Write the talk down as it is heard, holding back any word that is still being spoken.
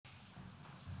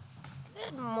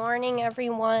Good morning,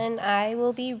 everyone. I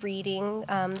will be reading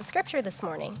the scripture this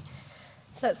morning.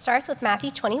 So it starts with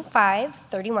Matthew 25,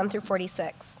 31 through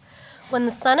 46. When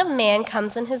the Son of Man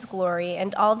comes in his glory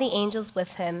and all the angels with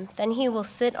him, then he will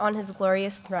sit on his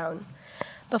glorious throne.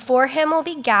 Before him will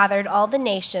be gathered all the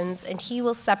nations, and he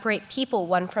will separate people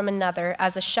one from another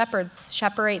as a shepherd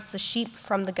separates the sheep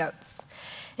from the goats.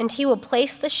 And he will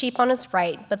place the sheep on his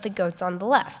right, but the goats on the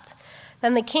left.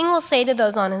 Then the king will say to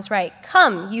those on his right,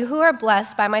 "Come, you who are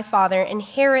blessed by my Father,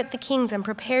 inherit the kingdom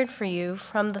prepared for you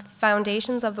from the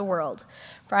foundations of the world.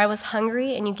 For I was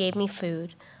hungry, and you gave me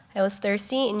food. I was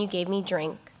thirsty, and you gave me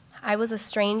drink. I was a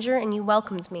stranger, and you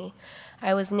welcomed me.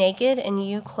 I was naked, and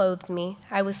you clothed me.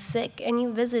 I was sick, and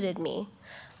you visited me.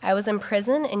 I was in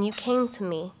prison, and you came to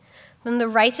me." Then the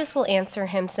righteous will answer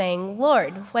him, saying,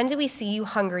 "Lord, when did we see you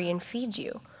hungry and feed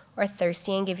you, or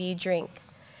thirsty and give you drink?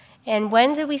 And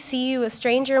when did we see you a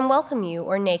stranger and welcome you,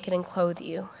 or naked and clothe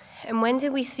you? And when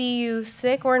did we see you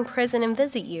sick or in prison and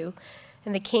visit you?"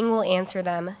 And the king will answer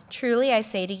them, "Truly I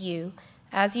say to you,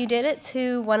 as you did it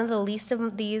to one of the least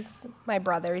of these my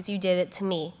brothers, you did it to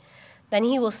me." Then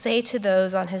he will say to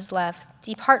those on his left,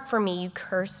 "Depart from me, you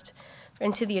cursed,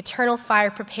 into the eternal fire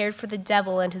prepared for the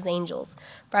devil and his angels.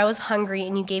 For I was hungry,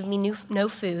 and you gave me no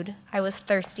food. I was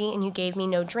thirsty, and you gave me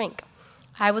no drink.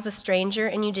 I was a stranger,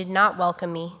 and you did not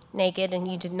welcome me, naked, and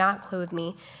you did not clothe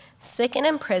me, sick and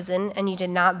in prison, and you did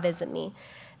not visit me."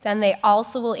 Then they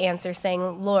also will answer,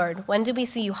 saying, "Lord, when did we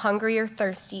see you hungry or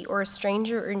thirsty, or a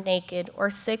stranger or naked, or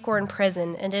sick or in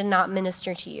prison, and did not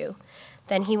minister to you?"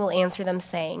 Then he will answer them,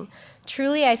 saying,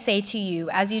 "Truly I say to you,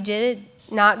 as you did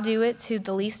not do it to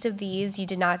the least of these, you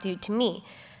did not do it to me."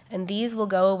 And these will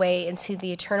go away into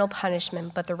the eternal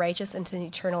punishment, but the righteous into the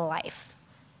eternal life.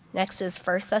 Next is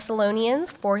 1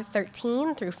 Thessalonians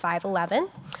 4:13 through 5:11.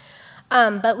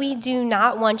 But we do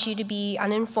not want you to be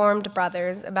uninformed,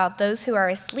 brothers, about those who are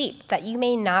asleep, that you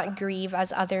may not grieve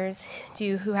as others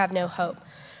do who have no hope.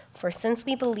 For since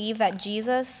we believe that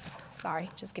Jesus, died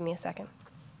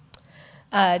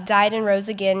and rose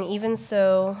again, even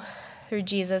so through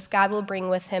Jesus, God will bring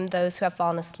with him those who have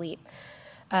fallen asleep.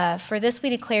 For this we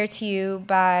declare to you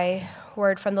by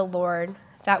word from the Lord,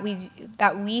 that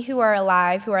we who are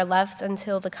alive, who are left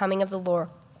until the coming of the Lord,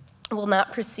 will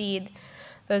not precede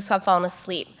those who have fallen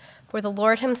asleep. For the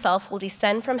Lord himself will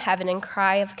descend from heaven in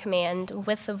cry of command,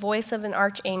 with the voice of an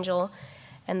archangel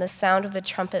and the sound of the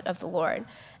trumpet of the Lord.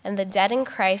 And the dead in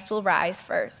Christ will rise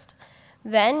first.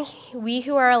 Then we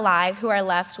who are alive, who are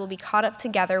left, will be caught up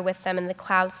together with them in the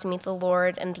clouds to meet the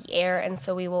Lord in the air, and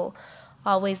so we will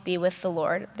always be with the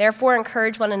Lord. Therefore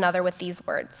encourage one another with these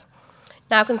words.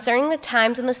 Now concerning the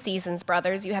times and the seasons,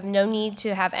 brothers, you have no need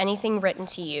to have anything written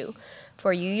to you,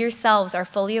 for you yourselves are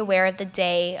fully aware of the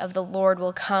day of the Lord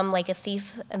will come like a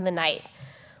thief in the night.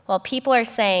 While people are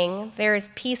saying, "There is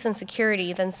peace and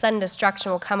security," then sudden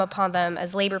destruction will come upon them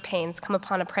as labor pains come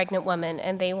upon a pregnant woman,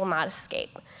 and they will not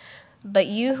escape. But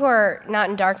you who are not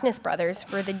in darkness, brothers,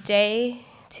 for the day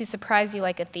to surprise you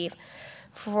like a thief,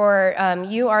 for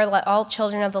you are all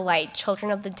children of the light,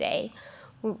 children of the day.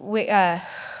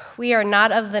 We are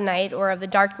not of the night or of the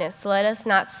darkness, so let us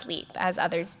not sleep as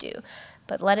others do,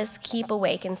 but let us keep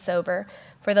awake and sober.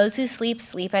 For those who sleep,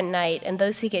 sleep at night, and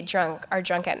those who get drunk are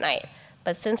drunk at night.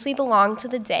 But since we belong to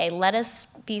the day, let us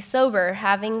be sober,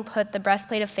 having put the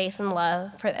breastplate of faith and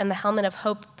love and the helmet of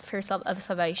hope of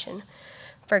salvation.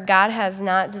 For God has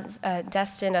not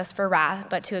destined us for wrath,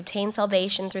 but to obtain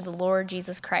salvation through the Lord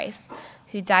Jesus Christ,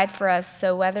 who died for us,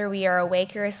 so whether we are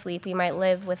awake or asleep, we might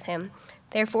live with him.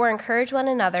 Therefore encourage one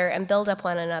another and build up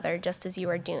one another, just as you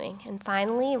are doing. And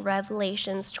finally,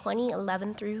 Revelations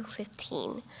 20:11 through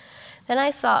 15. Then I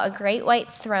saw a great white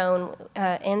throne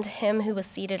and him who was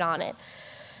seated on it.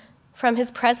 From his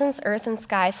presence, earth and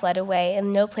sky fled away,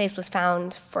 and no place was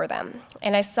found for them.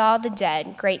 And I saw the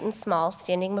dead, great and small,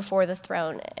 standing before the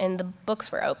throne, and the books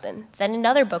were open. Then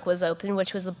another book was opened,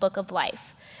 which was the book of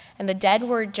life. And the dead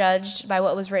were judged by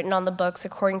what was written on the books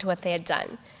according to what they had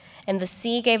done. And the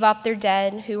sea gave up their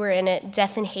dead who were in it.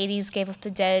 Death and Hades gave up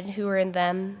the dead who were in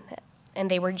them, and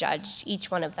they were judged, each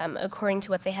one of them, according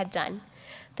to what they had done.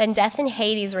 Then death and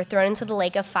Hades were thrown into the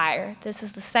lake of fire. This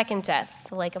is the second death,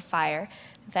 the lake of fire.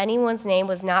 If anyone's name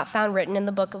was not found written in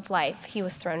the book of life, he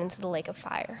was thrown into the lake of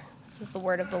fire. This is the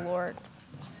word of the Lord.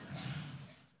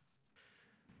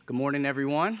 Good morning,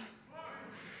 everyone.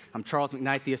 I'm Charles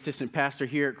McKnight, the assistant pastor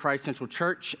here at Christ Central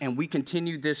Church, and we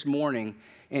continue this morning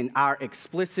in our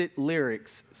Explicit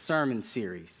Lyrics sermon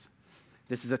series.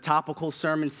 This is a topical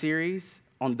sermon series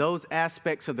on those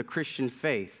aspects of the Christian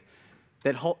faith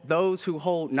that those who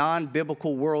hold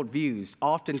non-biblical worldviews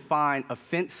often find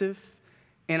offensive,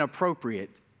 inappropriate,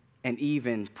 and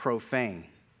even profane.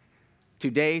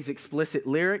 Today's explicit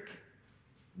lyric,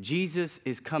 Jesus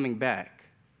is coming back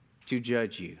to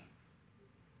judge you.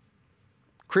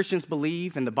 Christians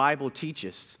believe, and the Bible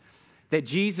teaches, that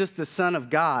Jesus, the Son of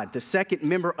God, the second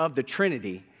member of the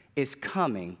Trinity, is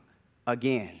coming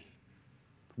again.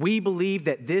 We believe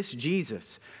that this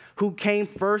Jesus, who came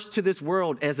first to this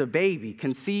world as a baby,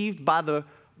 conceived by the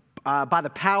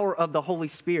power of the Holy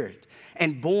Spirit,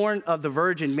 and born of the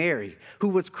Virgin Mary, who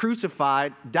was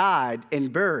crucified, died,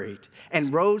 and buried,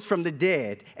 and rose from the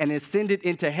dead, and ascended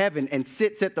into heaven, and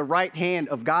sits at the right hand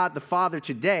of God the Father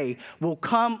today, will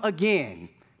come again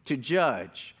to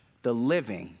judge the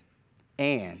living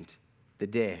and the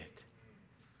dead.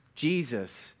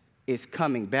 Jesus is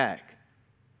coming back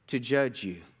to judge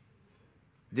you.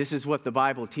 This is what the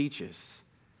Bible teaches,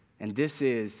 and this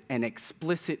is an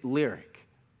explicit lyric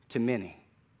to many.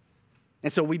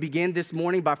 And so we begin this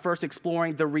morning by first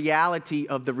exploring the reality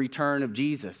of the return of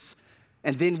Jesus,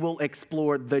 and then we'll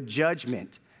explore the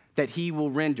judgment that he will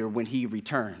render when he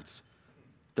returns.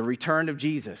 The return of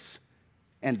Jesus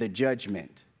and the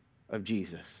judgment of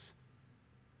Jesus.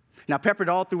 Now, peppered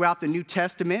all throughout the New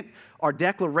Testament are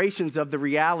declarations of the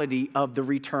reality of the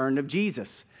return of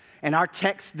Jesus. And our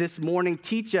text this morning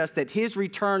teach us that his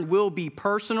return will be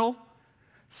personal,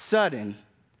 sudden,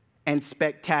 and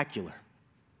spectacular.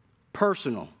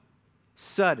 Personal,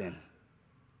 sudden,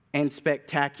 and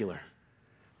spectacular.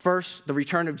 First, the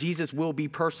return of Jesus will be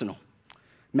personal.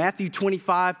 Matthew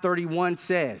 25:31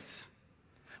 says,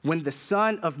 when the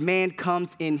Son of Man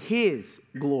comes in his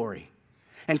glory.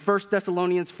 And 1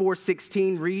 Thessalonians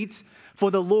 4:16 reads,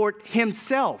 for the Lord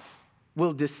himself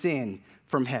will descend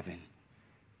from heaven.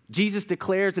 Jesus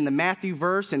declares in the Matthew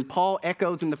verse, and Paul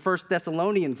echoes in the 1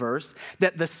 Thessalonian verse,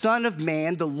 that the Son of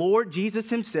Man, the Lord Jesus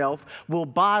himself, will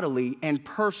bodily and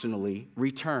personally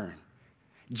return.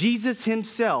 Jesus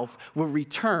himself will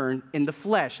return in the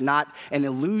flesh, not an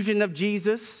illusion of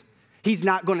Jesus. He's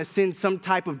not going to send some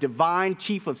type of divine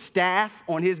chief of staff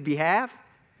on his behalf.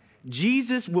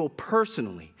 Jesus will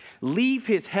personally leave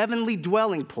his heavenly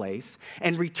dwelling place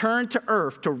and return to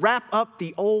earth to wrap up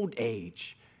the old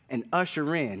age and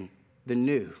usher in the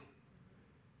new.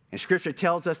 And Scripture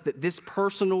tells us that this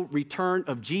personal return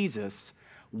of Jesus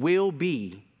will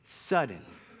be sudden.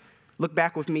 Look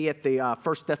back with me at the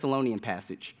 1 Thessalonian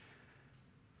passage.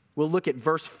 We'll look at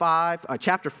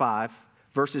chapter 5,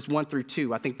 verses 1 through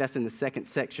 2. I think that's in the second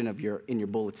section of your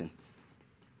bulletin.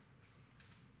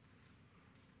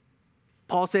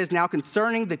 Paul says, now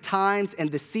concerning the times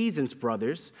and the seasons,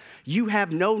 brothers, you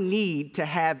have no need to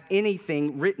have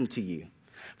anything written to you.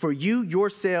 For you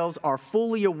yourselves are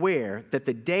fully aware that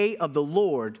the day of the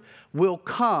Lord will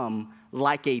come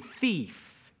like a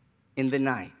thief in the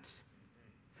night.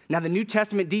 Now, the New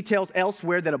Testament details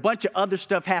elsewhere that a bunch of other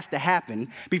stuff has to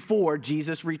happen before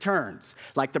Jesus returns,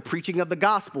 like the preaching of the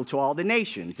gospel to all the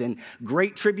nations and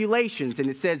great tribulations. And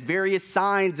it says various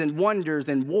signs and wonders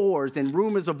and wars and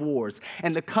rumors of wars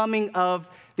and the coming of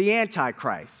the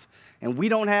Antichrist. And we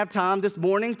don't have time this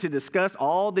morning to discuss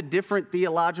all the different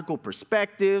theological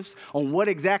perspectives on what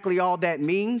exactly all that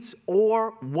means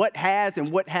or what has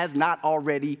and what has not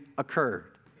already occurred.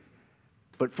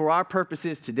 But for our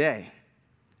purposes today,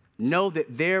 know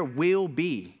that there will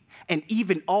be, and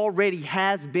even already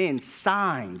has been,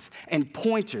 signs and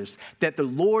pointers that the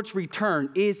Lord's return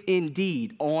is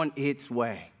indeed on its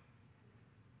way.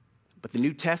 But the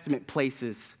New Testament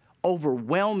places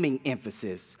overwhelming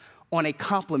emphasis on a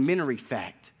complementary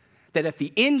fact that at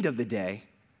the end of the day,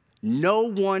 no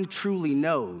one truly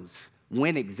knows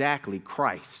when exactly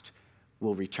Christ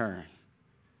will return.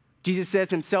 Jesus says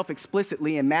himself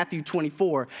explicitly in Matthew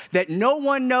 24 that no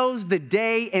one knows the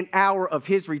day and hour of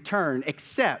his return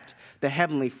except the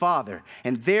Heavenly Father.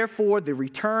 And therefore, the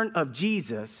return of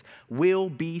Jesus will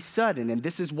be sudden. And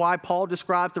this is why Paul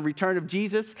describes the return of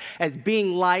Jesus as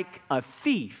being like a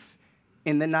thief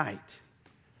in the night.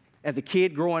 As a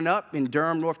kid growing up in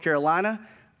Durham, North Carolina,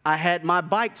 I had my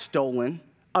bike stolen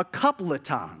a couple of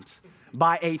times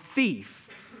by a thief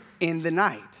in the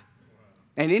night.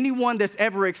 And anyone that's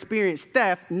ever experienced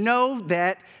theft know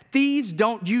that thieves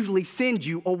don't usually send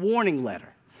you a warning letter.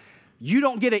 You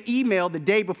don't get an email the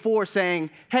day before saying,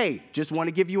 hey, just want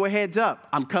to give you a heads up.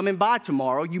 I'm coming by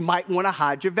tomorrow. You might want to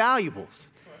hide your valuables.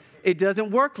 It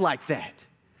doesn't work like that.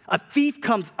 A thief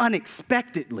comes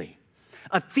unexpectedly.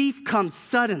 A thief comes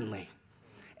suddenly.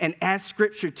 And as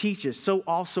Scripture teaches, so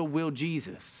also will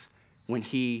Jesus when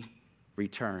he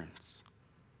returns.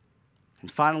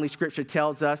 And finally, Scripture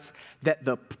tells us that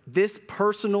this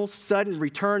personal, sudden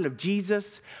return of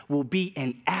Jesus will be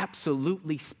an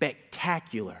absolutely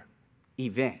spectacular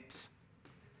event.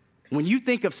 When you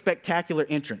think of spectacular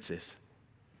entrances,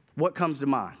 what comes to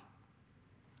mind?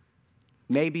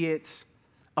 Maybe it's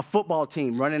a football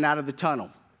team running out of the tunnel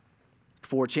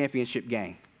before a championship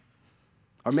game.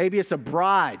 Or maybe it's a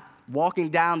bride walking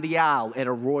down the aisle at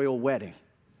a royal wedding.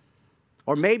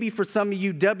 Or maybe for some of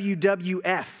you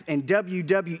WWF and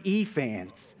WWE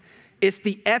fans, it's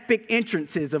the epic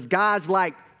entrances of guys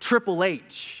like Triple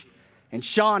H and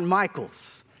Shawn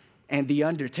Michaels and The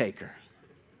Undertaker.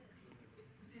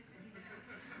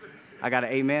 I got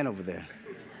an amen over there.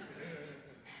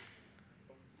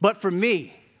 But for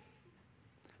me,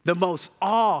 the most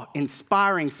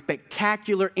awe-inspiring,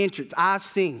 spectacular entrance I've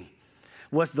seen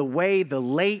was the way the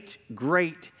late,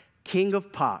 great king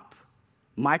of pop,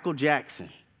 Michael Jackson,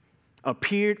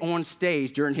 appeared on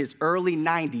stage during his early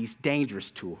 90s Dangerous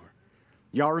tour.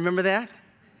 Y'all remember that?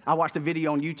 I watched a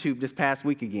video on YouTube this past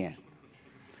week again.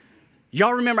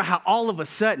 Y'all remember how all of a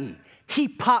sudden he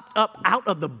popped up out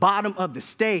of the bottom of the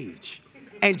stage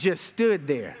and just stood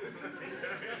there.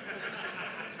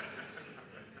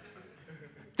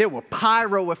 There were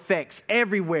pyro effects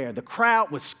everywhere. The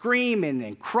crowd was screaming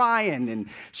and crying and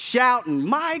shouting,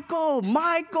 "Michael,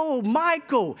 Michael,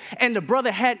 Michael." And the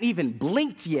brother hadn't even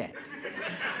blinked yet.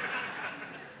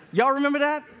 Y'all remember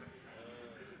that?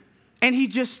 And he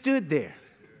just stood there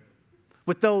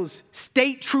with those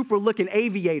state trooper-looking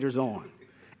aviators on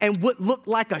and what looked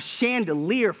like a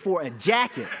chandelier for a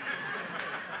jacket.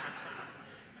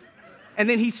 And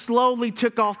then he slowly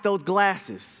took off those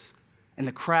glasses, and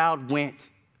the crowd went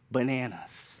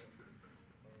bananas.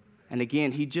 And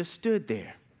again, he just stood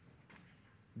there,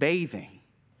 bathing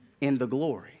in the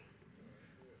glory.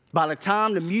 By the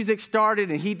time the music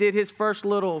started and he did his first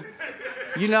little,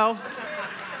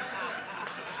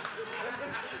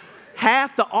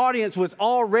 half the audience was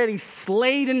already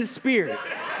slayed in the spirit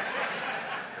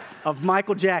of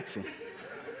Michael Jackson.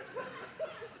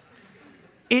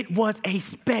 It was a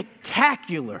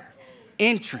spectacular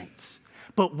entrance.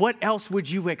 But what else would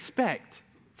you expect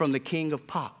from the king of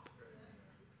pop?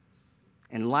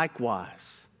 And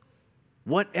likewise,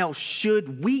 what else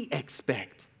should we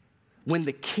expect when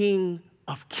the King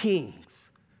of Kings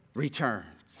returns?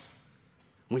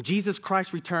 When Jesus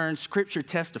Christ returns, Scripture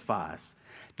testifies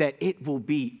that it will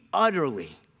be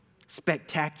utterly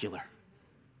spectacular.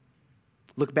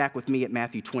 Look back with me at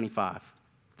Matthew 25,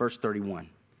 verse 31.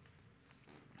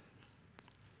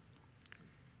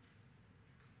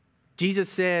 Jesus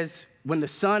says, when the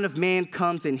Son of Man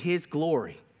comes in his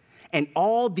glory and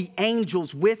all the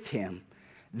angels with him,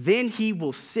 then he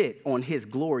will sit on his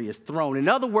glorious throne. In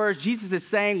other words, Jesus is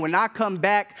saying, when I come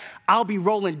back, I'll be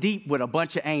rolling deep with a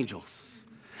bunch of angels.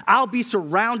 I'll be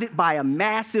surrounded by a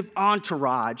massive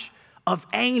entourage of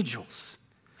angels.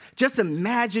 Just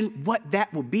imagine what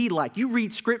that will be like. You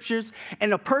read scriptures,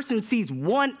 and a person sees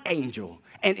one angel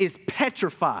and is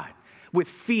petrified with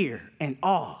fear and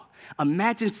awe.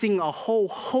 Imagine seeing a whole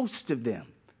host of them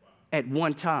at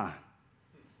one time.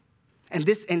 And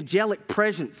this angelic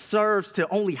presence serves to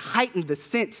only heighten the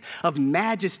sense of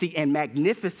majesty and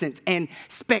magnificence and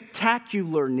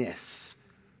spectacularness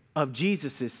of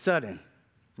Jesus' sudden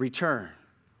return.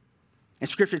 And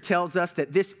Scripture tells us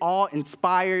that this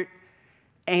awe-inspired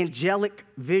angelic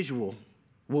visual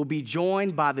will be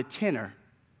joined by the tenor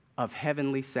of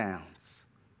heavenly sounds.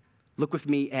 Look with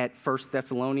me at 1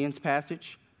 Thessalonians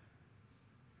passage,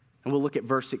 and we'll look at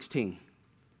verse 16.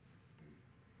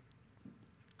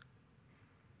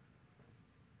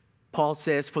 Paul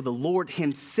says, "For the Lord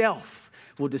himself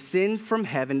will descend from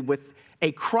heaven with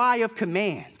a cry of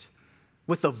command,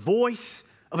 with the voice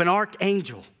of an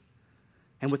archangel,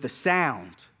 and with the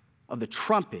sound of the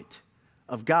trumpet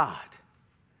of God."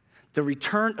 The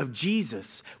return of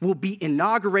Jesus will be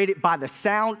inaugurated by the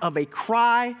sound of a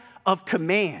cry of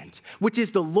command, which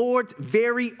is the Lord's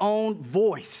very own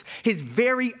voice, his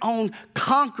very own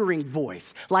conquering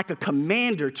voice, like a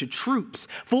commander to troops,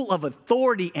 full of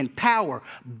authority and power,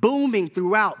 booming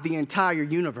throughout the entire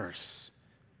universe.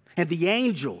 And the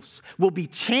angels will be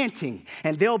chanting,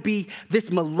 and there'll be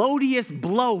this melodious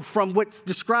blow from what's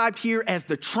described here as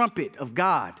the trumpet of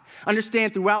God.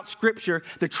 Understand, throughout Scripture,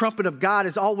 the trumpet of God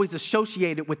is always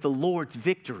associated with the Lord's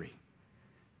victory.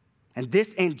 And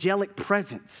this angelic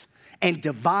presence and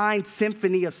divine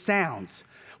symphony of sounds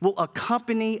will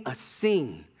accompany a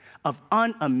scene of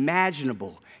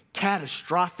unimaginable,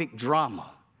 catastrophic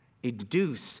drama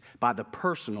induced by the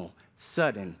personal,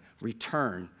 sudden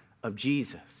return of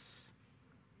Jesus.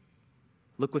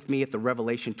 Look with me at the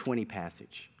Revelation 20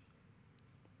 passage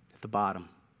at the bottom,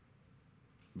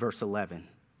 verse 11.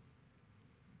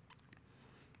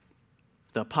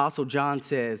 The Apostle John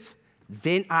says,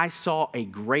 "Then I saw a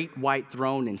great white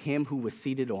throne and him who was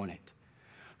seated on it.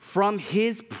 From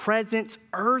his presence,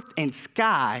 earth and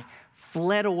sky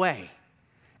fled away,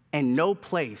 and no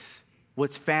place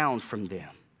was found from them.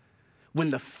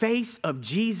 When the face of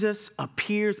Jesus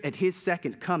appears at his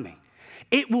second coming,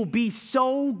 it will be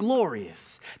so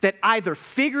glorious that either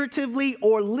figuratively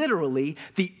or literally,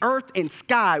 the earth and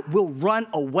sky will run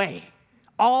away,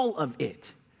 all of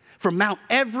it. From Mount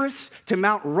Everest to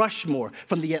Mount Rushmore,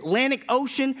 from the Atlantic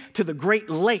Ocean to the Great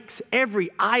Lakes,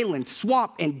 every island,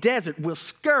 swamp, and desert will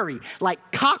scurry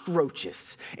like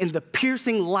cockroaches in the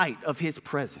piercing light of his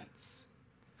presence.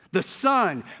 The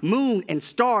sun, moon, and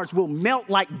stars will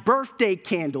melt like birthday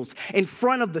candles in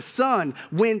front of the sun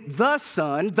when the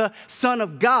Son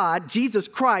of God, Jesus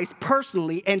Christ,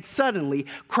 personally and suddenly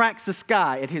cracks the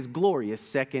sky at his glorious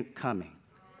second coming.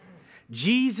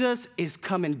 Jesus is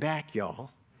coming back,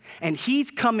 y'all. And he's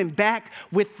coming back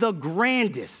with the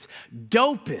grandest,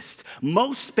 dopest,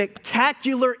 most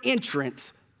spectacular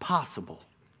entrance possible.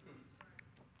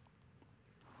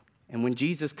 And when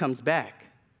Jesus comes back,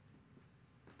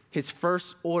 his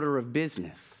first order of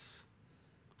business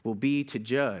will be to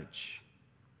judge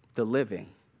the living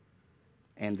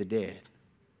and the dead.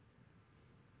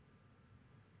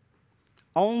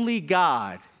 Only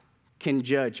God can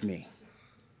judge me.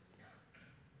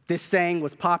 This saying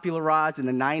was popularized in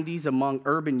the 90s among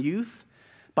urban youth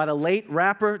by the late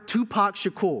rapper Tupac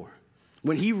Shakur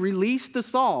when he released the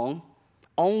song,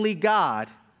 Only God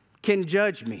Can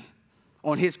Judge Me,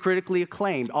 on his critically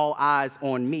acclaimed All Eyes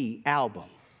on Me album.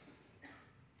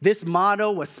 This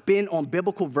motto, a spin on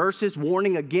biblical verses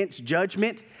warning against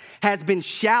judgment, has been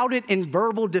shouted in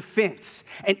verbal defense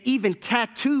and even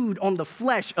tattooed on the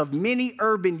flesh of many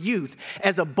urban youth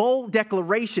as a bold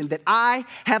declaration that I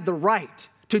have the right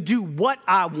to do what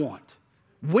I want,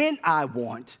 when I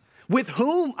want, with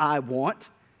whom I want,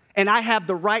 and I have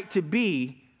the right to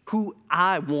be who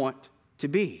I want to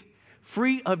be,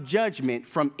 free of judgment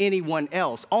from anyone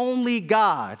else. Only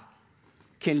God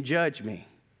can judge me.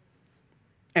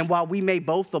 And while we may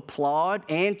both applaud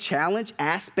and challenge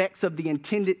aspects of the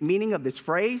intended meaning of this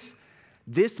phrase,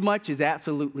 this much is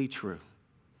absolutely true.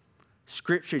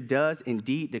 Scripture does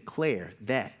indeed declare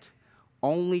that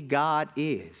only God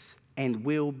is and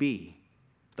will be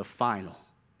the final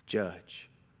judge.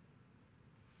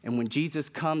 And when Jesus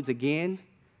comes again,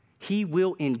 he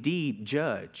will indeed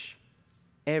judge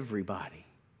everybody.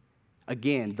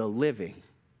 Again, the living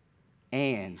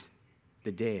and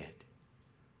the dead.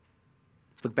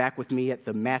 Look back with me at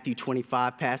the Matthew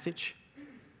 25 passage,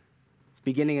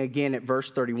 beginning again at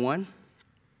verse 31.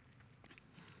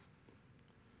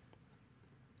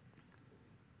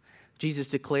 Jesus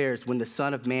declares, when the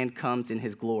Son of Man comes in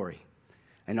his glory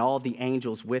and all the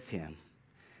angels with him,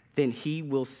 then he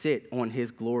will sit on his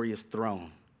glorious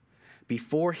throne.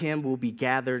 Before him will be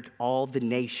gathered all the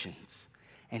nations,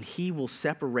 and he will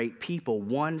separate people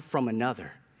one from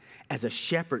another, as a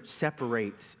shepherd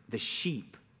separates the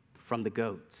sheep from the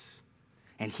goats.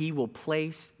 And he will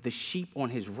place the sheep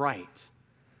on his right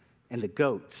and the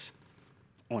goats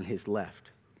on his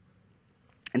left.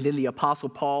 And then the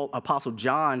Apostle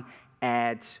John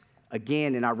adds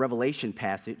again in our Revelation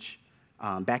passage,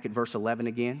 back at verse 11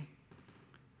 again.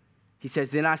 He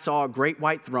says, then I saw a great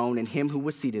white throne and him who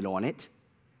was seated on it.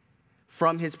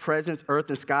 From his presence, earth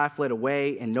and sky fled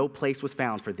away, and no place was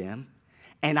found for them.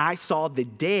 And I saw the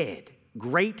dead,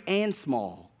 great and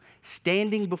small,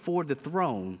 standing before the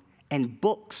throne, and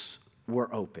books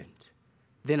were opened.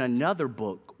 Then another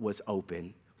book was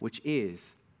opened, which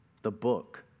is the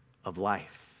book of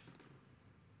life.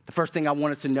 The first thing I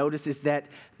want us to notice is that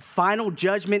final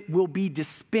judgment will be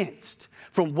dispensed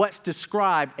from what's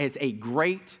described as a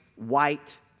great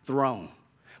white throne,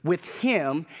 with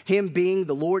him being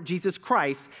the Lord Jesus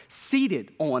Christ,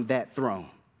 seated on that throne.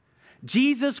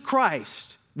 Jesus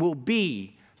Christ will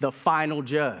be the final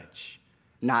judge,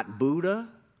 not Buddha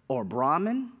or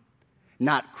Brahman,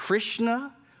 not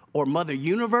Krishna or Mother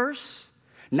Universe,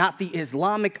 not the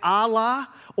Islamic Allah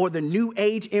or the New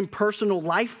Age impersonal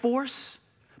life force,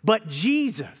 but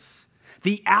Jesus,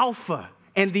 the Alpha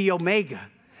and the Omega,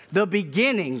 the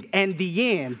beginning and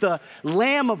the end, the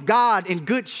Lamb of God and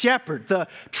Good Shepherd, the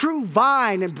true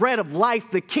vine and bread of life,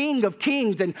 the King of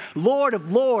Kings and Lord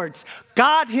of Lords,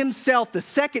 God himself, the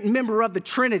second member of the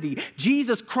Trinity,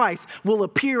 Jesus Christ, will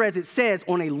appear, as it says,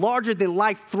 on a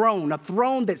larger-than-life throne, a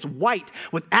throne that's white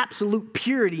with absolute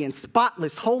purity and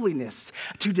spotless holiness,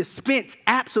 to dispense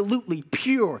absolutely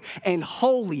pure and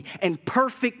holy and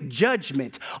perfect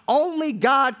judgment. Only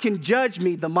God can judge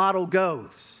me, the motto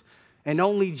goes. And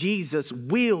only Jesus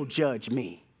will judge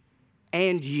me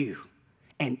and you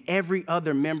and every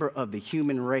other member of the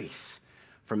human race,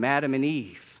 from Adam and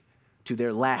Eve to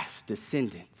their last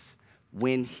descendants,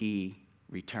 when he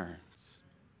returns.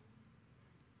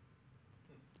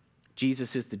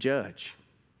 Jesus is the judge,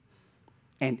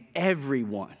 and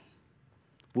everyone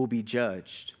will be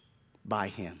judged by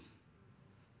him.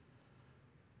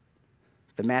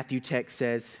 The Matthew text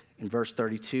says in verse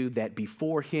 32 that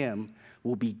before him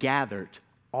will be gathered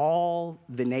all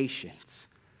the nations.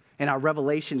 And our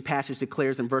Revelation passage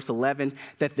declares in verse 11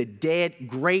 that the dead,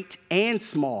 great and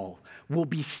small, will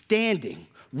be standing,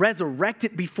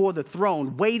 resurrected before the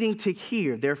throne, waiting to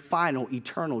hear their final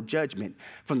eternal judgment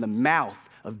from the mouth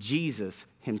of Jesus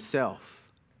himself.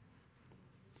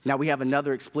 Now we have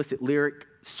another explicit lyric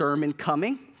sermon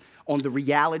coming on the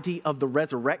reality of the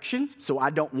resurrection, so I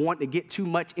don't want to get too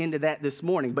much into that this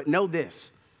morning, but know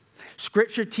this.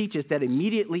 Scripture teaches that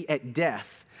immediately at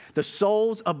death, the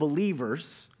souls of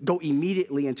believers go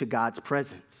immediately into God's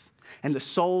presence, and the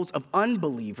souls of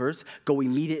unbelievers go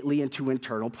immediately into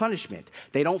eternal punishment.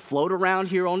 They don't float around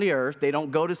here on the earth. They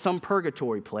don't go to some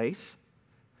purgatory place,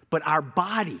 but our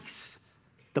bodies,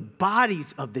 the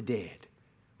bodies of the dead,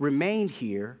 remain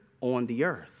here on the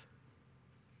earth.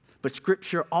 But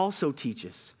Scripture also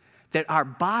teaches that our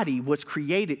body was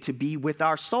created to be with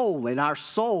our soul, and our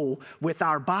soul with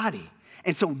our body.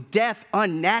 And so death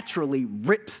unnaturally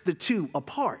rips the two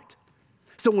apart.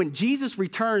 So when Jesus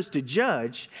returns to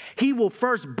judge, he will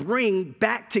first bring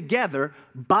back together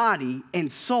body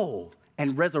and soul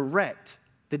and resurrect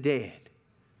the dead.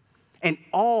 And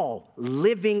all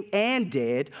living and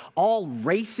dead, all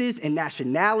races and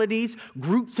nationalities,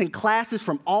 groups and classes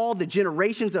from all the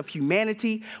generations of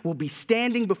humanity will be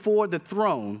standing before the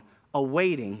throne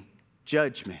awaiting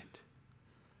judgment.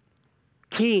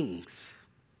 Kings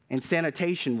and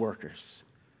sanitation workers,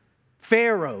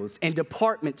 pharaohs and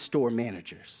department store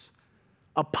managers,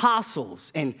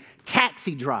 apostles and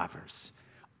taxi drivers,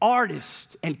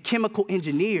 artists and chemical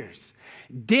engineers,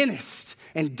 dentists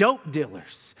and dope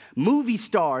dealers, movie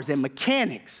stars and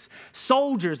mechanics,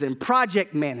 soldiers and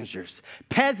project managers,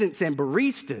 peasants and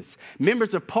baristas,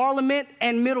 members of parliament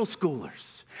and middle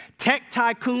schoolers, tech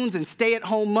tycoons and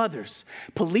stay-at-home mothers,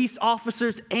 police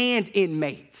officers and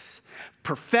inmates,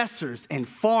 professors and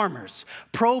farmers,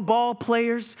 pro ball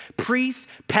players, priests,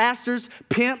 pastors,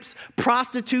 pimps,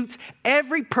 prostitutes,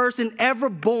 every person ever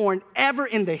born, ever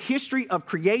in the history of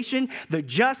creation, the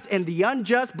just and the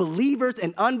unjust, believers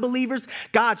and unbelievers,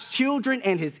 God's children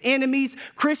and his enemies,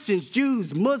 Christians,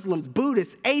 Jews, Muslims,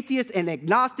 Buddhists, atheists, and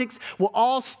agnostics will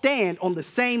all stand on the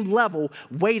same level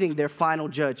waiting their final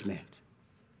judgment.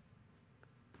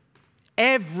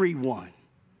 Everyone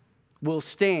will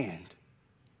stand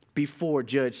before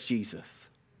Judge Jesus.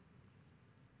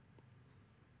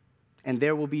 And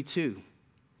there will be two,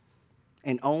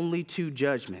 and only two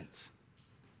judgments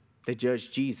that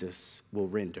Judge Jesus will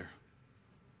render.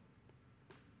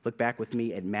 Look back with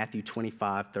me at Matthew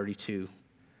 25:32.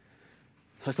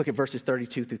 Let's look at verses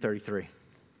 32 through 33.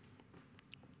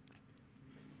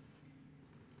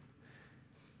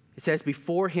 It says,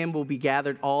 "Before him will be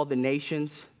gathered all the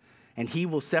nations, and he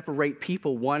will separate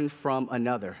people one from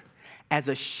another, as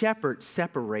a shepherd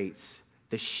separates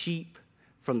the sheep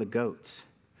from the goats.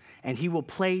 And he will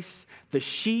place the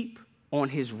sheep on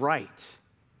his right,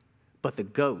 but the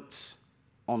goats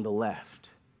on the left.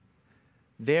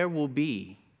 There will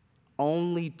be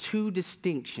only two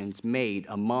distinctions made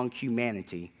among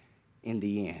humanity in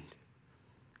the end.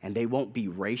 And they won't be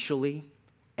racially,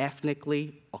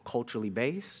 ethnically, or culturally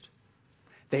based.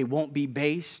 They won't be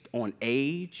based on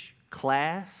age,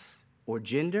 class, or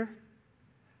gender.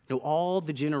 No, all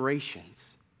the generations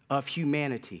of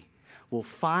humanity will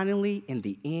finally, in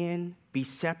the end, be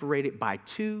separated by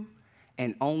two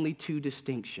and only two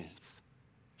distinctions: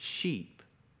 sheep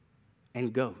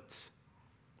and goats.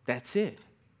 That's it.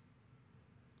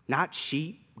 Not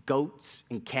sheep, goats,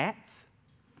 and cats.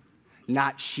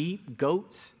 Not sheep,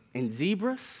 goats, and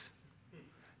zebras.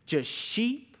 Just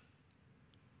sheep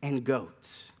and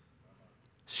goats.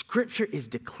 Scripture is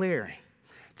declaring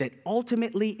that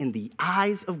ultimately, in the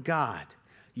eyes of God,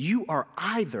 you are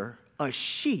either a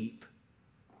sheep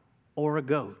or a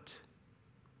goat.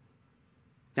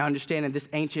 Now, understand, in this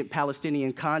ancient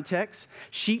Palestinian context,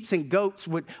 sheep and goats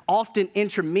would often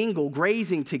intermingle,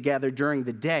 grazing together during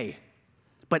the day.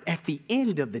 But at the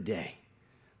end of the day,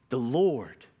 the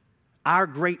Lord, our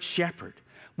great shepherd,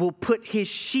 will put his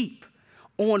sheep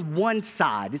on one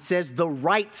side. It says the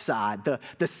right side,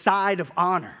 the side of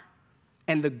honor,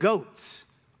 and the goats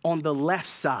on the left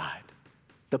side,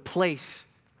 the place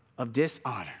of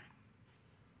dishonor.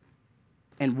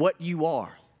 And what you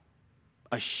are,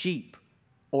 a sheep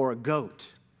or a goat,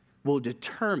 will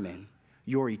determine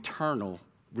your eternal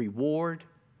reward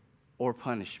or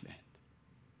punishment.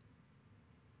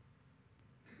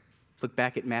 Look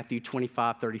back at Matthew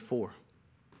 25:34.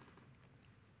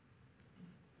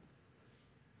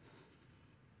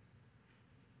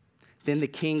 Then the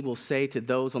king will say to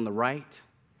those on the right,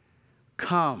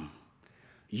 "Come,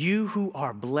 you who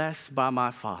are blessed by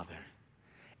my Father,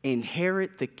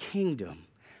 inherit the kingdom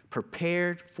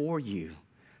prepared for you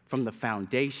from the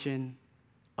foundation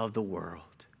of the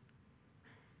world."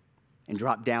 And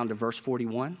drop down to verse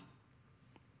 41.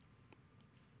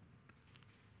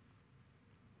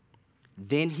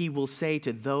 Then he will say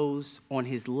to those on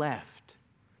his left,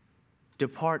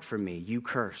 "Depart from me, you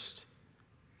cursed,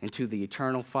 into the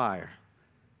eternal fire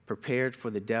prepared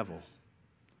for the devil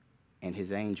and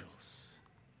his angels.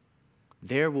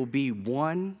 There will be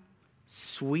one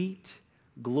sweet,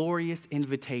 glorious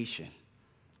invitation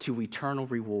to eternal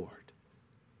reward,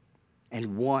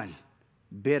 and one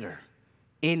bitter,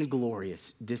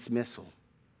 inglorious dismissal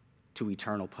to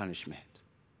eternal punishment.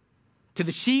 To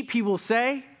the sheep he will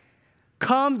say,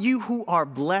 "Come, you who are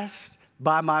blessed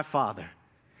by my Father,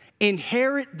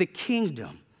 inherit the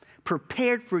kingdom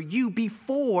prepared for you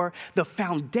before the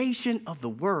foundation of the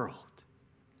world."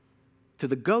 To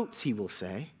the goats he will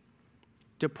say,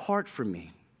 "Depart from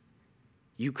me,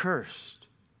 you cursed,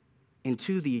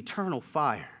 into the eternal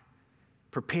fire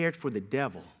prepared for the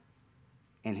devil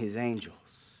and his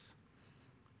angels."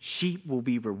 Sheep will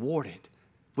be rewarded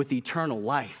with eternal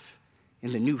life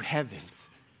in the new heavens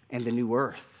and the new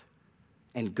earth,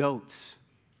 and goats,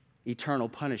 eternal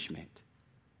punishment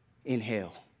in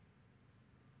hell.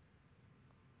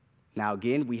 Now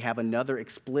again, we have another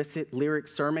explicit lyric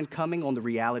sermon coming on the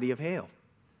reality of hell.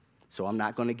 So I'm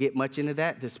not going to get much into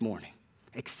that this morning,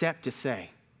 except to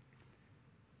say,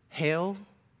 hell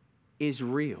is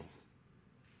real.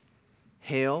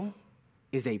 Hell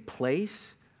is a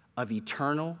place of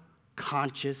eternal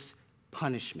conscious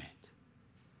punishment.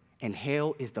 And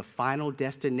hell is the final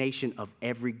destination of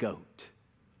every goat,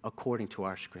 according to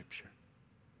our scripture.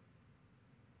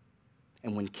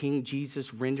 And when King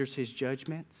Jesus renders his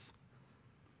judgments,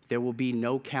 there will be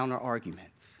no counter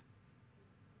arguments.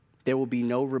 There will be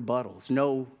no rebuttals,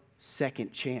 no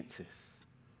second chances.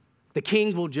 The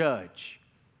king will judge,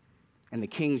 and the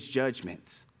king's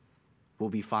judgments will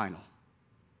be final.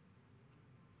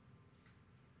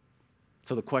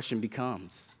 So the question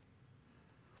becomes,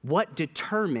 what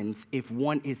determines if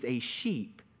one is a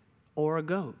sheep or a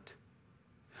goat?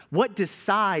 What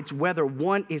decides whether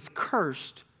one is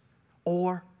cursed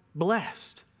or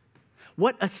blessed?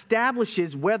 What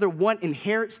establishes whether one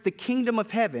inherits the kingdom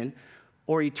of heaven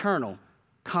or eternal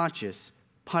conscious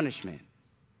punishment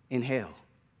in hell?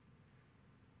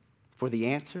 For the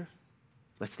answer,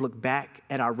 let's look back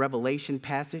at our Revelation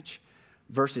passage,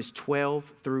 verses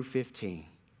 12 through 15.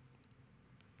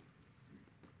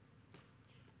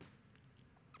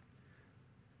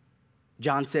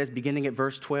 John says, beginning at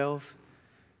verse 12,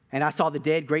 "And I saw the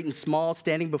dead, great and small,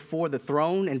 standing before the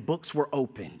throne, and books were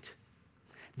opened.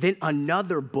 Then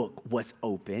another book was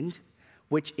opened,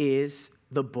 which is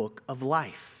the book of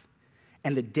life.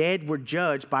 And the dead were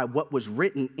judged by what was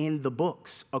written in the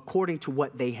books, according to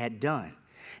what they had done.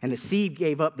 And the sea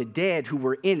gave up the dead who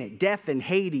were in it. Death and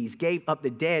Hades gave up the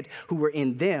dead who were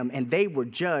in them, and they were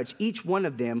judged, each one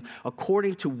of them,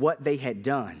 according to what they had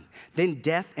done. Then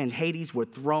death and Hades were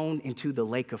thrown into the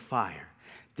lake of fire.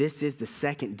 This is the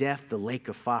second death, the lake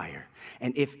of fire.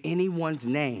 And if anyone's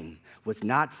name was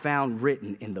not found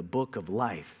written in the book of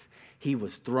life, he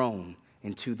was thrown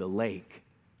into the lake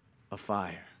of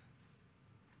fire."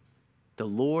 The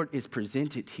Lord is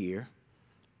presented here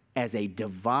as a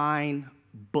divine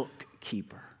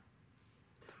bookkeeper,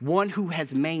 one who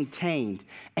has maintained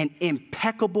an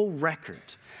impeccable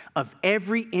record of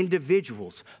every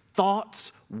individual's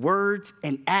thoughts, words,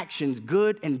 and actions,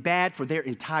 good and bad, for their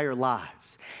entire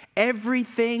lives.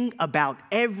 Everything about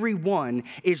everyone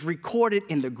is recorded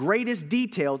in the greatest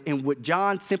details in what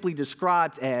John simply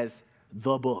describes as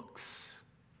the books.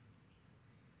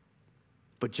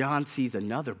 But John sees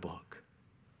another book.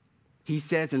 He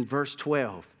says in verse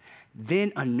 12,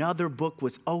 "Then another book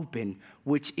was opened,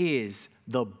 which is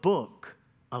the book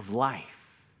of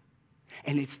life."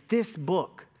 And it's this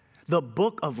book, the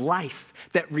book of life,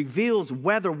 that reveals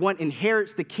whether one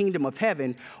inherits the kingdom of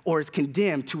heaven or is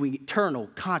condemned to eternal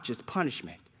conscious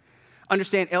punishment.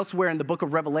 Understand, elsewhere in the book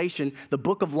of Revelation, the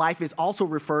book of life is also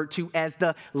referred to as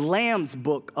the Lamb's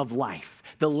book of life,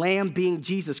 the Lamb being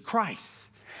Jesus Christ.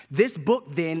 This book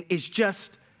then is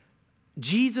just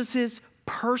Jesus'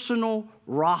 personal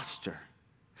roster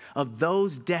of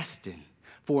those destined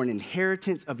for an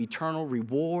inheritance of eternal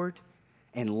reward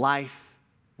and life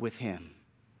with him.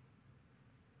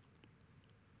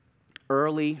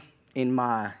 Early in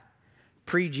my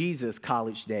pre-Jesus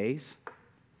college days,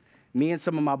 me and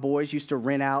some of my boys used to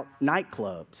rent out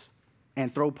nightclubs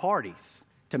and throw parties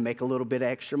to make a little bit of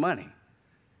extra money.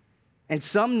 And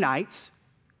some nights,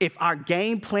 if our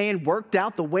game plan worked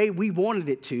out the way we wanted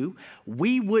it to,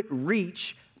 we would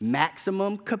reach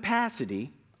maximum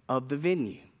capacity of the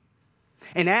venue.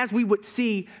 And as we would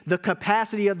see the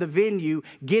capacity of the venue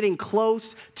getting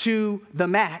close to the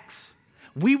max,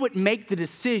 we would make the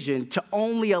decision to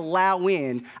only allow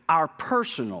in our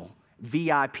personal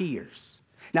VIPers.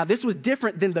 Now, this was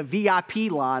different than the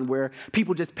VIP line where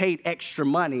people just paid extra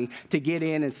money to get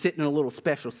in and sit in a little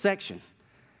special section.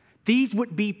 These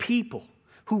would be people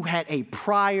who had a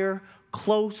prior,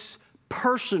 close,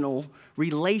 personal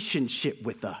relationship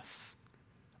with us.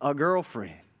 A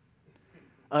girlfriend,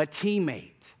 a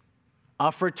teammate,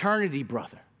 a fraternity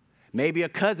brother, maybe a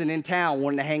cousin in town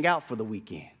wanting to hang out for the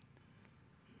weekend.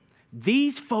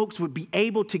 These folks would be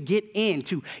able to get in,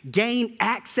 to gain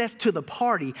access to the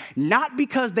party, not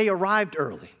because they arrived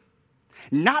early,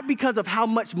 not because of how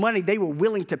much money they were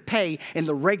willing to pay in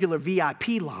the regular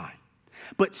VIP line,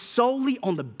 but solely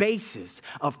on the basis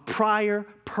of prior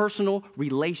personal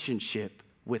relationship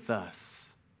with us.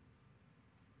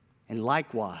 And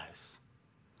likewise,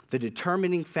 the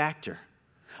determining factor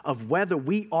of whether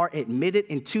we are admitted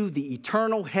into the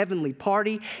eternal heavenly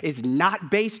party is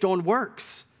not based on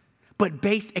works, but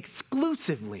based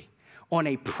exclusively on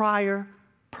a prior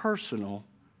personal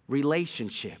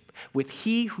relationship with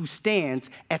he who stands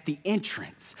at the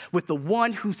entrance, with the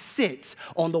one who sits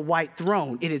on the white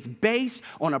throne. It is based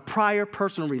on a prior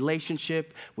personal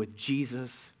relationship with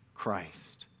Jesus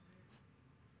Christ.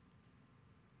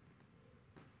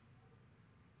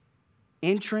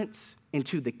 Entrance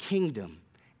into the kingdom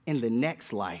in the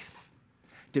next life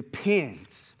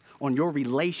depends on your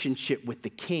relationship with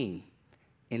the King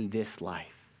in this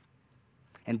life.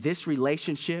 And this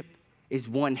relationship is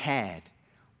one had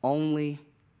only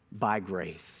by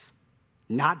grace,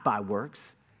 not by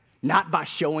works, not by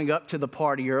showing up to the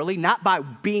party early, not by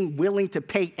being willing to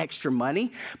pay extra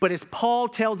money, but as Paul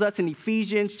tells us in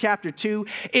Ephesians chapter 2,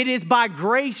 it is by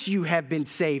grace you have been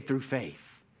saved through faith.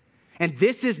 And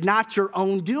this is not your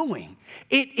own doing.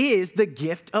 It is the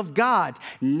gift of God,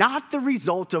 not the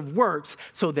result of works,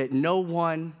 so that no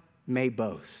one may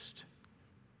boast.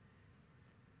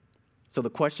 So the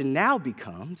question now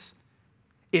becomes,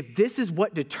 if this is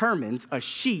what determines a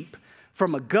sheep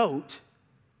from a goat,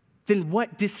 then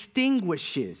what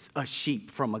distinguishes a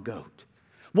sheep from a goat?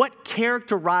 What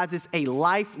characterizes a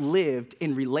life lived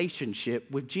in relationship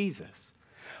with Jesus?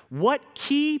 What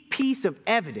key piece of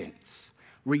evidence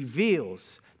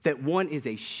reveals that one is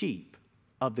a sheep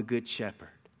of the Good Shepherd?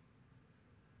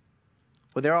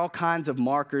 Well, there are all kinds of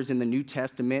markers in the New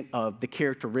Testament of the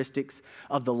characteristics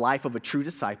of the life of a true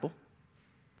disciple.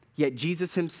 Yet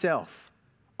Jesus himself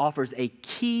offers a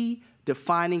key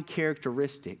defining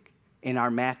characteristic in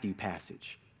our Matthew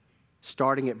passage,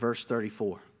 starting at verse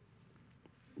 34.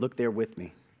 Look there with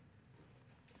me.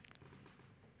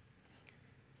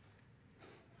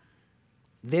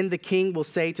 Then the king will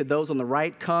say to those on the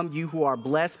right, "Come, you who are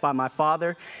blessed by my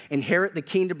Father, inherit the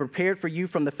kingdom prepared for you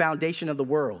from the foundation of the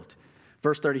world."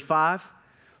 Verse 35,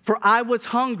 "For I was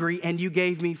hungry and you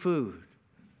gave me food.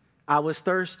 I was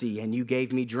thirsty, and you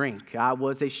gave me drink. I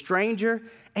was a stranger,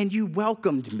 and you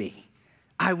welcomed me.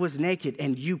 I was naked,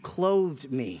 and you clothed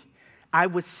me. I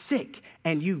was sick,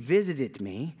 and you visited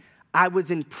me. I was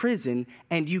in prison,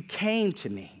 and you came to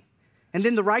me." And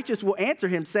then the righteous will answer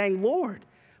him, saying, "Lord,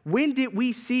 when did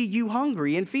we see you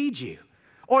hungry and feed you,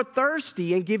 or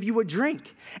thirsty and give you a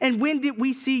drink? And when did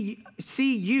we see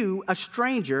you a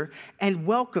stranger and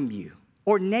welcome you,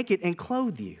 or naked and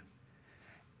clothe you?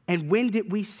 And when did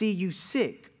we see you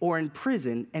sick or in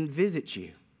prison and visit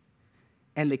you?"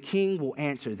 And the king will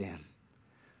answer them,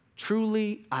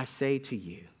 "Truly I say to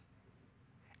you,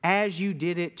 as you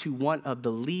did it to one of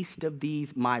the least of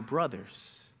these my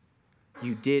brothers,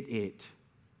 you did it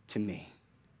to me."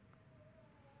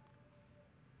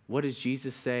 What does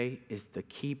Jesus say is the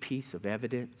key piece of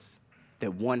evidence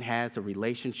that one has a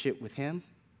relationship with him?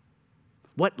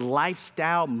 What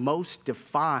lifestyle most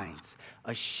defines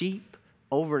a sheep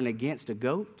over and against a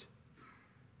goat?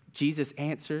 Jesus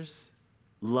answers,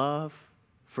 love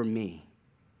for me,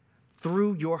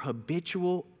 through your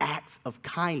habitual acts of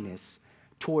kindness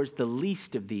towards the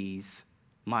least of these,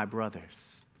 my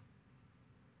brothers.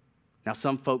 Now,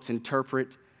 some folks interpret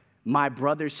my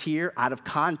brothers here out of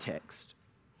context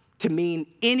to mean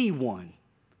anyone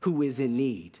who is in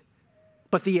need.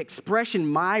 But the expression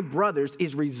 "my brothers"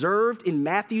 is reserved in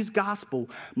Matthew's gospel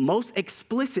most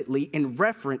explicitly in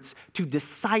reference to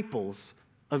disciples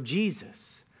of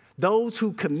Jesus, those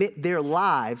who commit their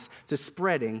lives to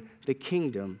spreading the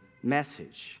kingdom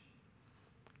message.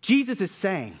 Jesus is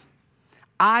saying,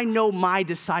 I know my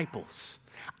disciples.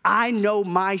 I know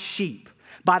my sheep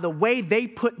by the way they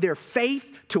put their faith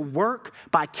to work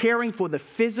by caring for the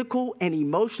physical and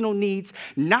emotional needs,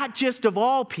 not just of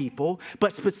all people,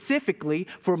 but specifically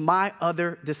for my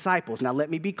other disciples. Now, let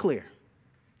me be clear.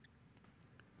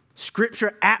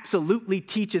 Scripture absolutely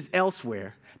teaches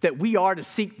elsewhere that we are to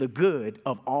seek the good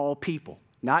of all people,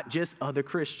 not just other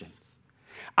Christians.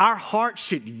 Our hearts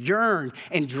should yearn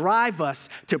and drive us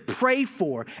to pray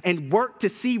for and work to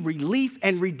see relief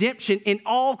and redemption in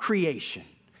all creation.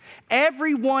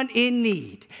 Everyone in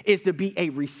need is to be a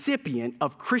recipient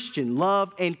of Christian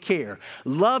love and care.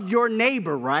 Love your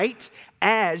neighbor, right,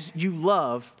 as you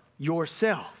love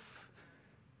yourself.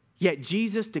 Yet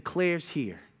Jesus declares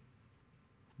here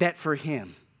that for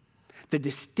him, the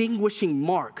distinguishing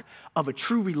mark of a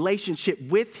true relationship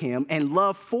with him and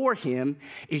love for him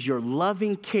is your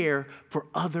loving care for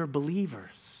other believers,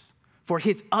 for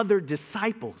his other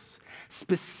disciples.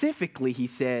 Specifically, he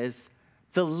says,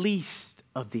 the least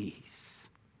of these.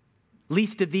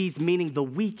 Least of these meaning the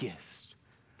weakest,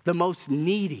 the most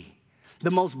needy,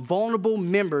 the most vulnerable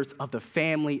members of the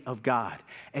family of God,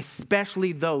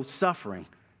 especially those suffering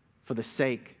for the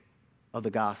sake of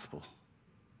the gospel.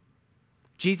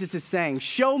 Jesus is saying,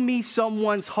 show me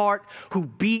someone's heart who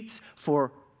beats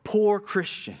for poor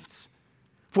Christians,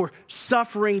 for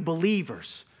suffering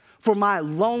believers, for my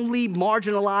lonely,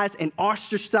 marginalized, and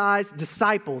ostracized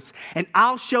disciples, and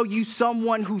I'll show you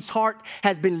someone whose heart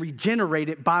has been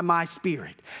regenerated by my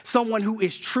Spirit, someone who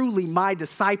is truly my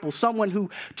disciple, someone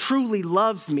who truly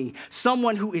loves me,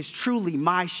 someone who is truly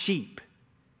my sheep.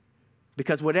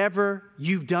 Because whatever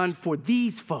you've done for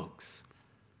these folks,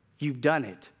 you've done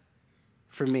it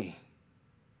for me.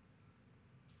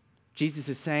 Jesus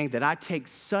is saying that I take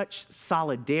such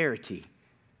solidarity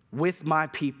with my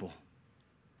people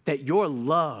that your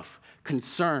love,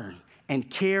 concern, and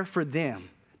care for them,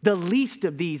 the least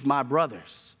of these, my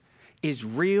brothers, is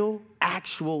real,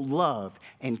 actual love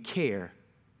and care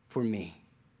for me.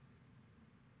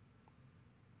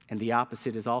 And the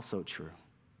opposite is also true.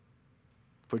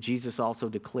 For Jesus also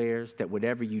declares that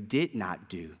whatever you did not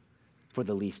do for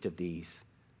the least of these,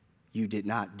 you did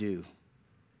not do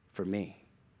for me.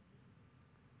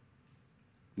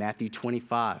 Matthew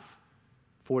 25,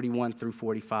 41 through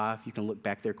 45. You can look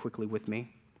back there quickly with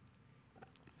me.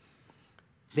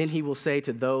 Then he will say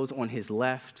to those on his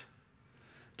left,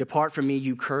 depart from me,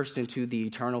 you cursed, into the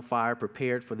eternal fire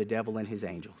prepared for the devil and his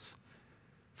angels.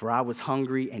 For I was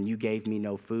hungry, and you gave me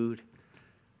no food.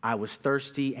 I was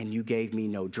thirsty, and you gave me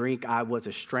no drink. I was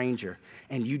a stranger,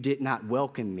 and you did not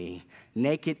welcome me.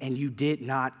 Naked, and you did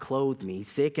not clothe me.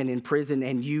 Sick and in prison,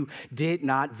 and you did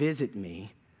not visit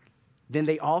me. Then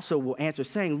they also will answer,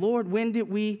 saying, Lord, when did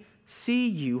we see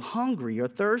you hungry or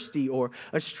thirsty or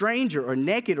a stranger or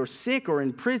naked or sick or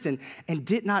in prison and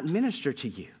did not minister to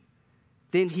you?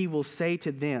 Then he will say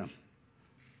to them,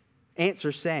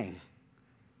 answer saying,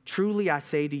 truly I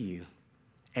say to you,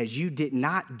 as you did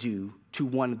not do to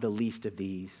one of the least of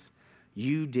these,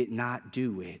 you did not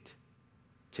do it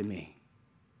to me.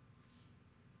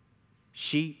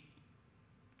 Sheep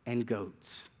and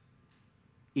goats,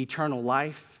 eternal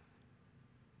life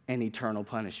and eternal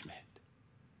punishment.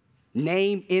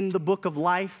 Name in the book of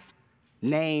life,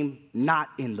 name not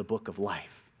in the book of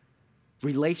life.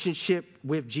 Relationship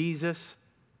with Jesus,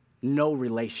 no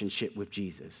relationship with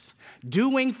Jesus.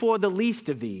 Doing for the least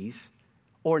of these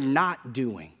or not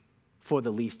doing for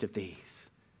the least of these.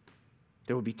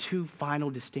 There will be two final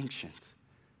distinctions,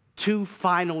 two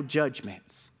final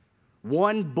judgments,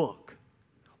 one book,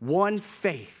 one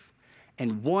faith,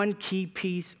 and one key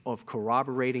piece of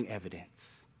corroborating evidence.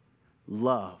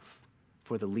 Love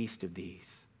for the least of these,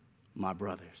 my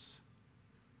brothers.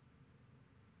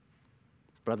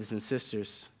 Brothers and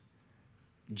sisters,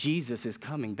 Jesus is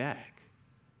coming back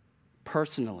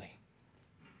personally,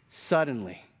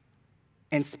 suddenly,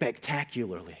 and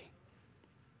spectacularly.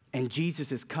 And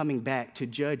Jesus is coming back to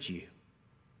judge you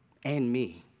and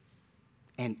me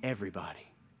and everybody.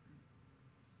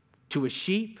 To a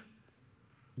sheep,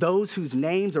 those whose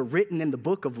names are written in the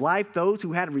book of life, those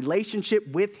who had a relationship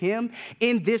with him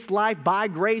in this life by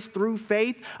grace through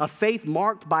faith, a faith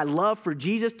marked by love for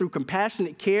Jesus through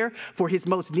compassionate care for his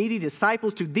most needy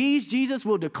disciples. To these, Jesus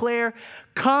will declare,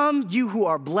 come, you who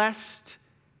are blessed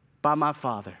by my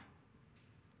Father.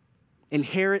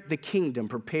 Inherit the kingdom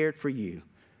prepared for you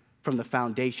from the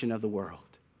foundation of the world.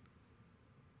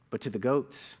 But to the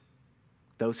goats,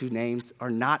 those whose names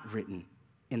are not written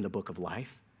in the book of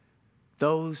life,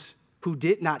 those who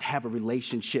did not have a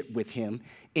relationship with him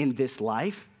in this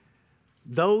life,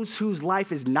 Those whose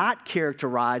life is not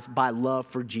characterized by love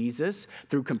for Jesus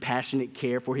through compassionate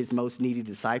care for his most needy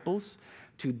disciples,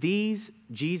 to these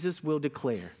Jesus will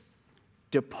declare,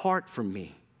 "Depart from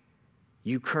me,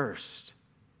 you cursed,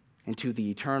 into the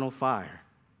eternal fire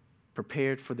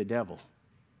prepared for the devil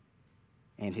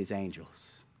and his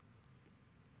angels."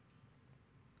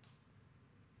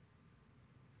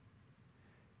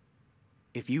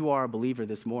 If you are a believer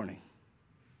this morning,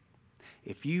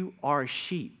 if you are a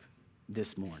sheep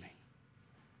this morning,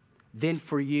 then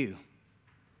for you,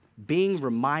 being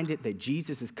reminded that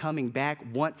Jesus is coming back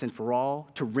once and for all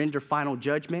to render final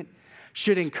judgment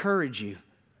should encourage you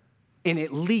in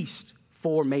at least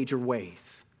 4 major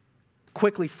ways.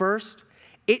 Quickly, first,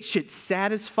 it should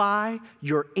satisfy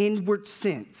your inward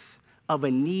sense of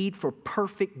a need for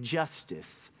perfect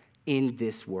justice in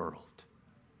this world.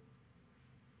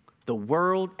 The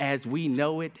world as we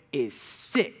know it is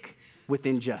sick with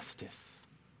injustice.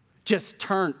 Just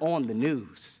turn on the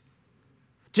news.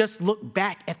 Just look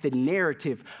back at the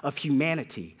narrative of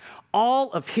humanity.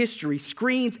 All of history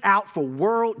screams out for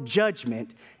world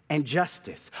judgment and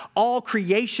justice. All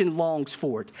creation longs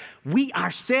for it. We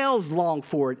ourselves long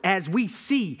for it as we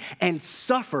see and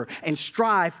suffer and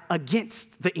strive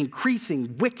against the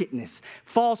increasing wickedness,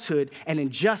 falsehood, and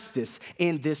injustice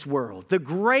in this world. The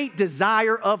great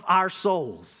desire of our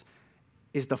souls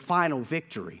is the final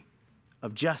victory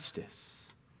of justice.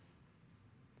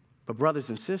 But brothers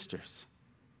and sisters,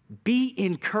 be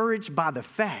encouraged by the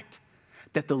fact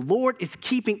that the Lord is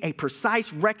keeping a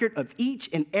precise record of each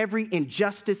and every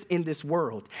injustice in this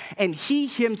world, and he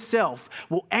himself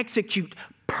will execute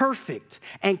perfect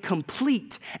and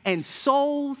complete and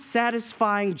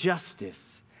soul-satisfying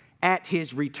justice at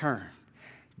his return.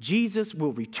 Jesus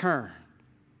will return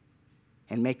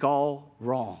and make all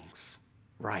wrongs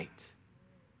right.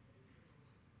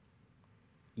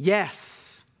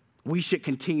 Yes, we should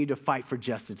continue to fight for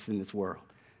justice in this world.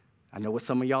 I know what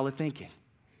some of y'all are thinking.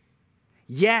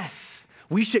 Yes,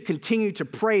 we should continue to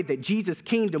pray that Jesus'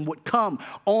 kingdom would come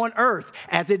on earth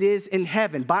as it is in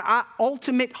heaven. But our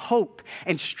ultimate hope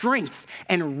and strength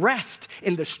and rest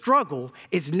in the struggle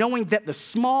is knowing that the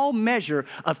small measure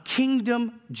of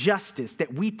kingdom justice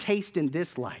that we taste in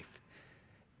this life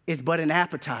is but an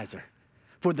appetizer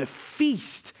for the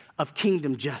feast of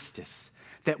kingdom justice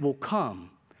that will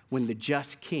come when the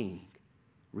just king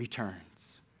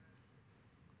returns.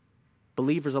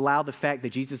 Believers, allow the fact that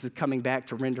Jesus is coming back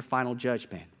to render final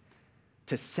judgment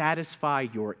to satisfy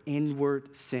your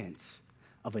inward sense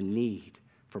of a need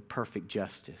for perfect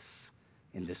justice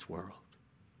in this world.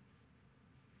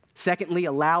 Secondly,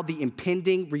 allow the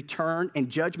impending return and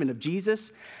judgment of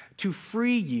Jesus to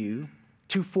free you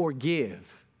to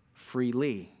forgive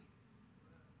freely.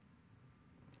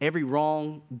 Every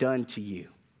wrong done to you,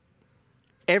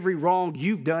 every wrong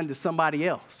you've done to somebody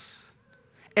else,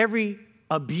 every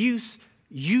abuse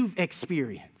you've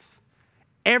experienced,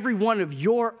 every one of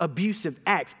your abusive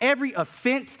acts, every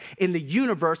offense in the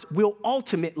universe will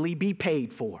ultimately be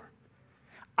paid for.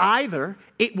 Either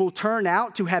it will turn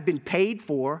out to have been paid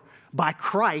for by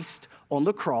Christ on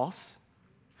the cross,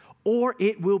 or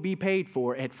it will be paid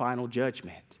for at final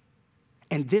judgment.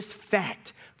 And this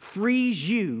fact frees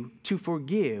you to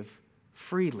forgive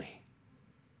freely.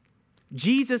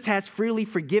 Jesus has freely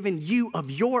forgiven you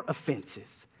of your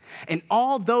offenses. And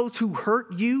all those who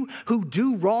hurt you, who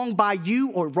do wrong by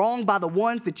you or wrong by the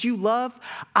ones that you love,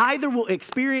 either will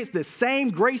experience the same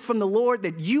grace from the Lord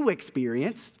that you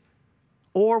experienced,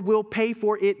 or will pay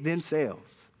for it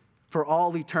themselves for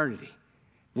all eternity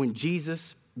when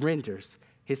Jesus renders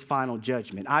his final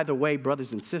judgment. Either way,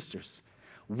 brothers and sisters,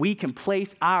 we can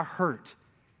place our hurt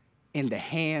in the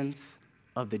hands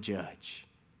of the judge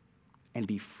and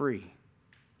be free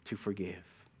to forgive.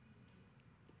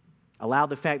 Allow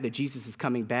the fact that Jesus is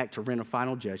coming back to render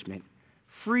final judgment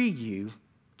free you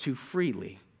to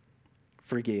freely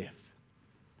forgive.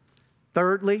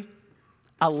 Thirdly,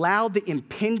 allow the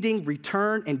impending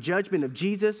return and judgment of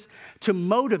Jesus to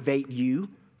motivate you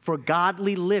for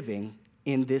godly living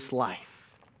in this life.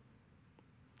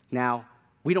 Now,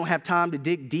 we don't have time to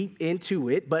dig deep into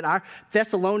it, but our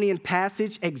Thessalonian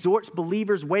passage exhorts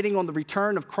believers waiting on the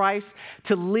return of Christ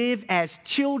to live as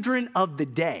children of the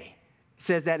day. It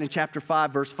says that in chapter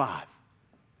 5, verse 5.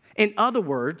 In other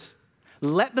words,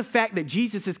 let the fact that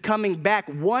Jesus is coming back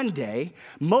one day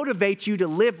motivate you to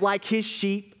live like his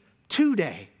sheep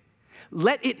today.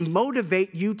 Let it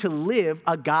motivate you to live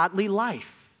a godly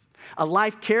life, a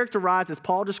life characterized, as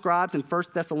Paul describes in 1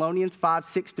 Thessalonians 5,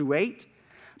 6 through 8,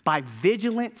 by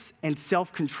vigilance and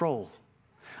self-control,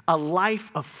 a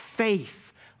life of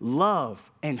faith,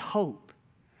 love, and hope,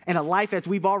 And a life, as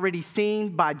we've already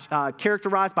seen,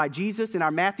 characterized by Jesus in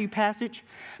our Matthew passage,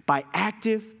 by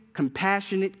active,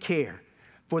 compassionate care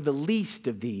for the least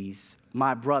of these,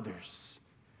 my brothers.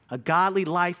 A godly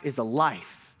life is a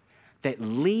life that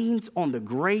leans on the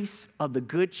grace of the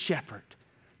Good Shepherd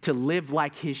to live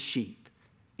like his sheep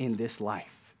in this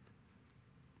life.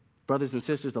 Brothers and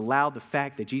sisters, allow the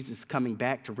fact that Jesus is coming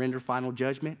back to render final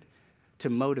judgment to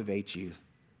motivate you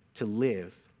to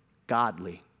live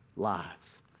godly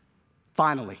lives.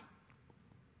 Finally,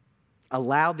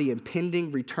 allow the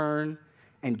impending return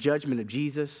and judgment of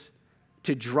Jesus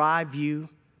to drive you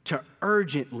to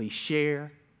urgently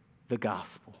share the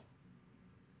gospel.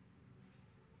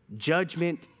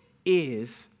 Judgment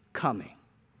is coming.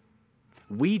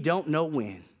 We don't know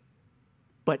when,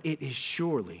 but it is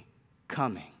surely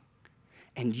coming.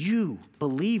 And you,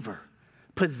 believer,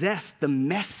 possess the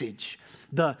message,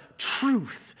 the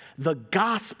truth, the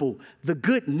gospel, the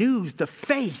good news, the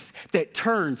faith that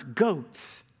turns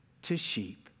goats to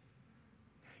sheep.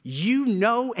 You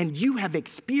know and you have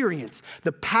experienced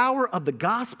the power of the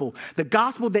gospel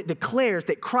that declares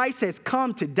that Christ has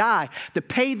come to die, to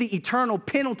pay the eternal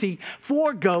penalty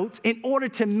for goats in order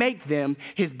to make them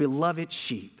his beloved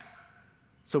sheep.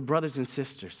 So, brothers and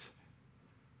sisters,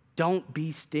 don't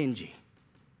be stingy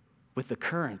with the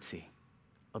currency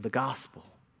of the gospel.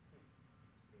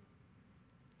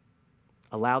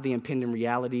 Allow the impending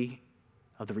reality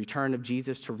of the return of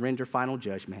Jesus to render final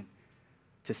judgment,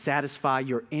 to satisfy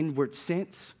your inward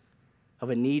sense of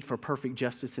a need for perfect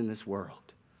justice in this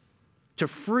world, to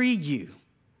free you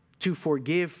to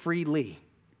forgive freely,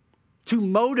 to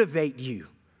motivate you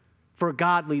for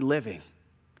godly living,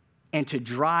 and to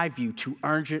drive you to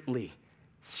urgently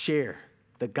share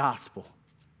the gospel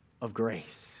of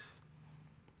grace.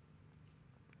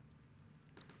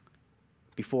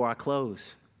 Before I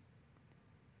close,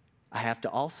 I have to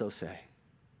also say,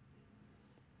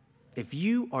 if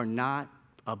you are not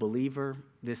a believer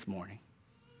this morning,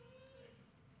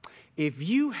 if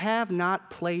you have not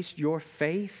placed your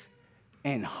faith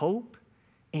and hope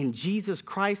in Jesus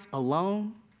Christ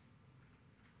alone,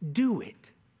 do it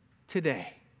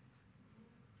today.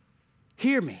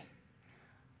 Hear me.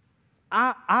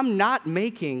 I'm not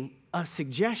making a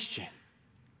suggestion.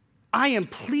 I am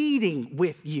pleading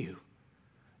with you.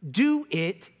 Do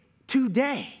it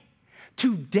today.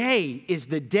 Today is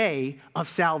the day of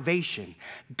salvation.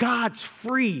 God's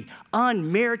free,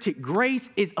 unmerited grace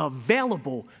is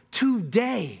available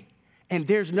today, and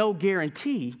there's no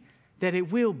guarantee that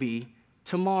it will be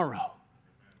tomorrow,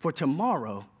 for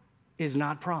tomorrow is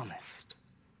not promised.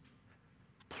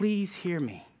 Please hear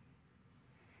me.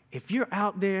 If you're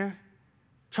out there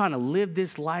trying to live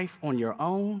this life on your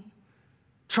own,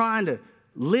 trying to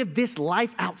live this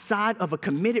life outside of a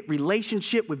committed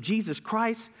relationship with Jesus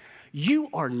Christ, you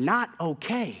are not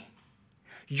okay.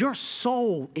 Your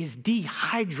soul is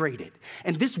dehydrated,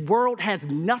 and this world has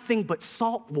nothing but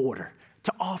salt water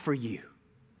to offer you.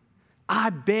 I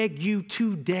beg you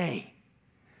today,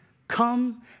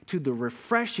 come to the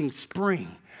refreshing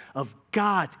spring of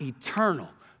God's eternal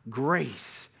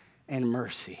grace and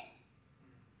mercy.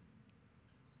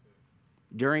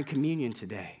 During communion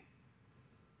today,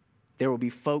 there will be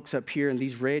folks up here in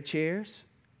these red chairs,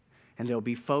 and there will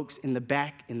be folks in the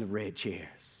back in the red chairs.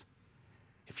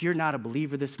 If you're not a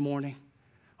believer this morning,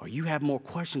 or you have more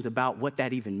questions about what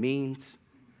that even means,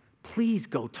 please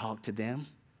go talk to them.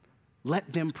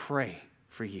 Let them pray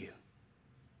for you.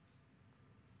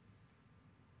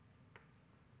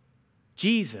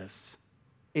 Jesus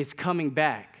is coming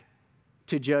back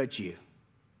to judge you.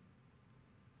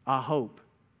 I hope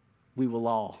we will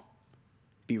all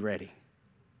be ready.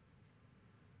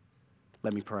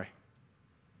 Let me pray.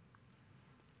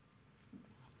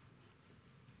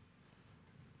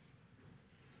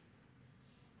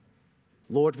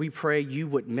 Lord, we pray you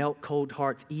would melt cold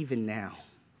hearts even now,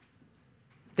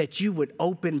 that you would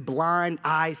open blind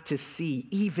eyes to see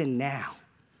even now,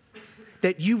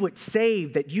 that you would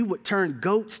save, that you would turn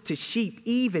goats to sheep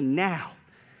even now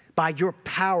by your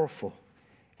powerful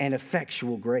and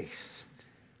effectual grace.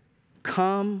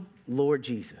 Come, Lord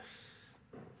Jesus.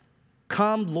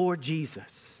 Come, Lord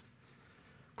Jesus.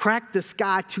 Crack the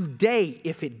sky today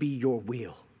if it be your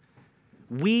will.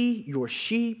 We, your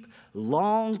sheep,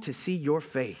 long to see your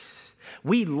face.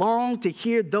 We long to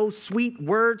hear those sweet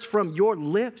words from your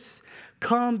lips.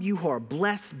 Come, you who are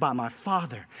blessed by my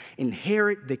Father,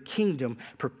 inherit the kingdom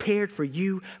prepared for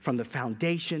you from the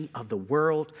foundation of the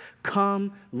world.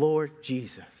 Come, Lord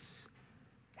Jesus,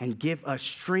 and give us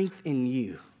strength in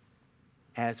you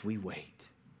as we wait.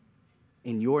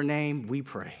 In your name we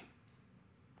pray.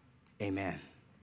 Amen.